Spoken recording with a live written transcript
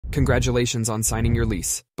Congratulations on signing your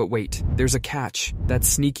lease. But wait, there's a catch. That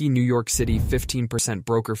sneaky New York City 15%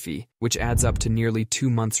 broker fee, which adds up to nearly 2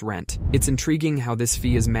 months' rent. It's intriguing how this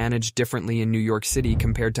fee is managed differently in New York City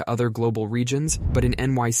compared to other global regions, but in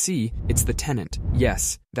NYC, it's the tenant.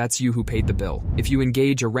 Yes, that's you who paid the bill. If you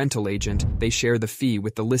engage a rental agent, they share the fee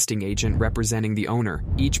with the listing agent representing the owner,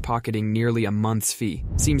 each pocketing nearly a month's fee.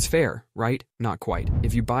 Seems fair, right? Not quite.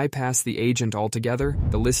 If you bypass the agent altogether,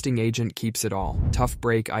 the listing agent keeps it all. Tough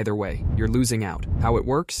break either way. You're losing out. How it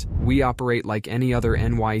works? We operate like any other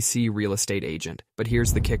NYC real estate agent. But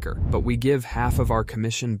here's the kicker. But we give half of our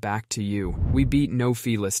commission back to you. We beat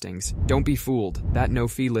no-fee listings. Don't be fooled. That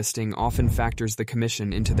no-fee listing often factors the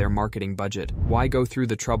commission into their marketing budget. Why go through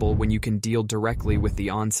the trouble when you can deal directly with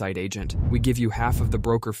the on-site agent? We give you half of the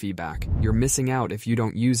broker fee back. You're missing out if you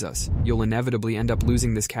don't use us. You'll inevitably end up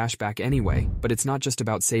losing this cash back anyway. But it's not just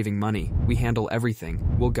about saving money. We handle everything.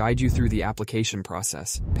 We'll guide you through the application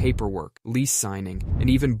process, paperwork, lease signing, and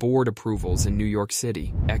even board approvals in New York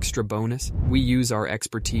City. Extra bonus? We use our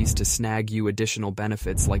expertise to snag you additional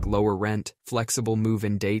benefits like lower rent, flexible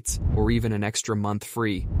move-in dates, or even an extra month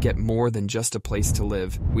free. Get more than just a place to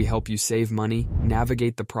live. We help you save money,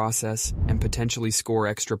 navigate the process, and potentially score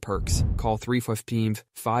extra perks. Call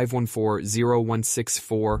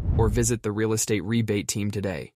 315-514-0164 or visit the real estate rebate team today.